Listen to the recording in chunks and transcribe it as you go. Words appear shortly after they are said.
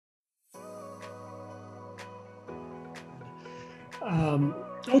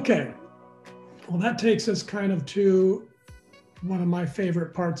Okay. Well, that takes us kind of to one of my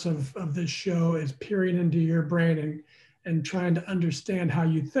favorite parts of this show is peering into your brain and trying to understand how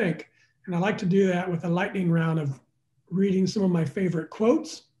you think. And I like to do that with a lightning round of reading some of my favorite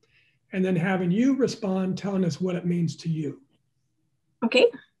quotes and then having you respond, telling us what it means to you. Okay.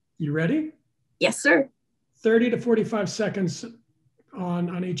 You ready? Yes, sir. 30 to 45 seconds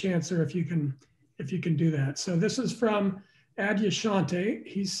on each answer if you can do that. So this is from Adyashanti.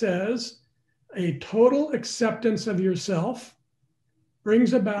 He says, a total acceptance of yourself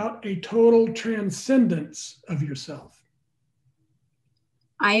brings about a total transcendence of yourself.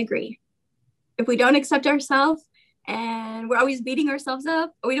 I agree. If we don't accept ourselves and we're always beating ourselves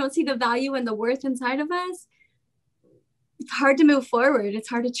up, or we don't see the value and the worth inside of us, it's hard to move forward. It's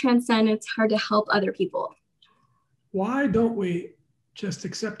hard to transcend. It's hard to help other people. Why don't we just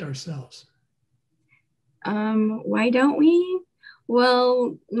accept ourselves? Why don't we?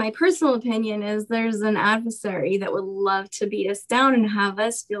 Well, my personal opinion is there's an adversary that would love to beat us down and have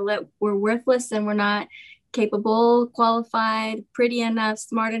us feel that we're worthless and we're not capable, qualified, pretty enough,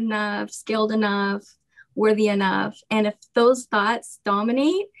 smart enough, skilled enough, worthy enough. And if those thoughts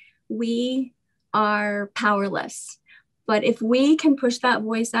dominate, we are powerless. But if we can push that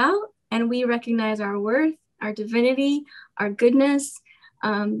voice out and we recognize our worth, our divinity, our goodness,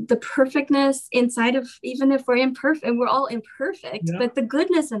 the perfectness inside of, even if we're imperfect, and we're all imperfect, yeah, but the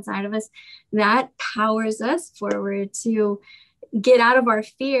goodness inside of us, that powers us forward to get out of our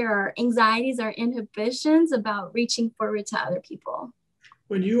fear, our anxieties, our inhibitions about reaching forward to other people.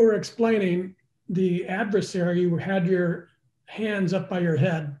 When you were explaining the adversary, you had your hands up by your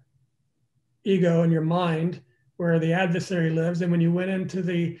head, ego and your mind, where the adversary lives. And when you went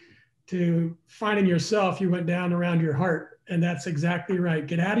into to finding yourself, you went down around your heart. And that's exactly right.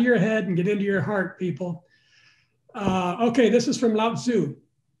 Get out of your head and get into your heart, people. Okay, this is from Lao Tzu.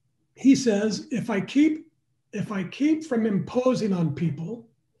 He says, if I keep from imposing on people,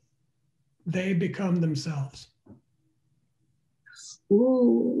 they become themselves.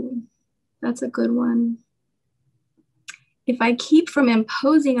 Ooh, that's a good one. If I keep from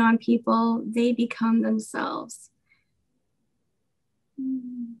imposing on people, they become themselves.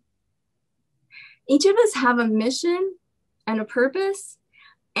 Each of us have a mission and a purpose.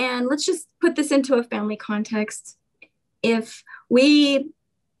 And let's just put this into a family context. If we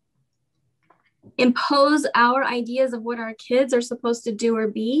impose our ideas of what our kids are supposed to do or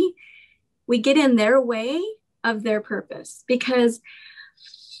be, we get in their way of their purpose, because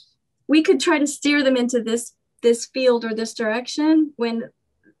we could try to steer them into this field or this direction when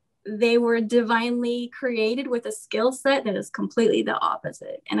they were divinely created with a skill set that is completely the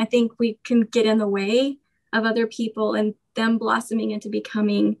opposite. And I think we can get in the way of other people and them blossoming into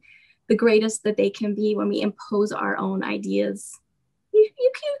becoming the greatest that they can be when we impose our own ideas. You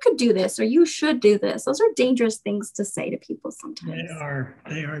could do this, or you should do this. Those are dangerous things to say to people sometimes.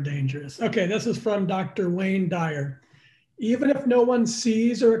 They are dangerous. Okay, this is from Dr. Wayne Dyer. Even if no one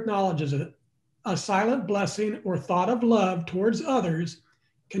sees or acknowledges it, a silent blessing or thought of love towards others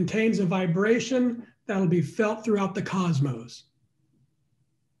contains a vibration that will be felt throughout the cosmos.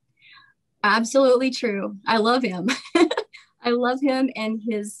 Absolutely true. I love him. I love him and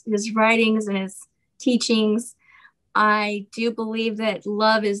his writings and his teachings. I do believe that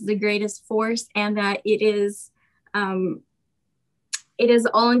love is the greatest force, and that it is all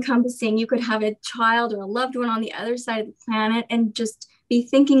encompassing. You could have a child or a loved one on the other side of the planet and just be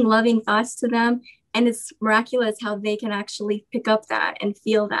thinking loving thoughts to them. And it's miraculous how they can actually pick up that and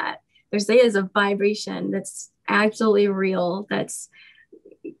feel that. There is a vibration that's absolutely real. That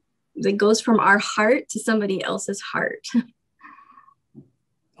goes from our heart to somebody else's heart.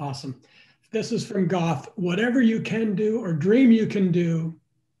 Awesome. This is from Goethe. Whatever you can do or dream you can do,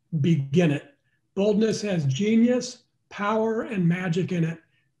 begin it. Boldness has genius, power, and magic in it.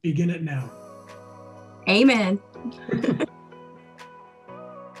 Begin it now. Amen.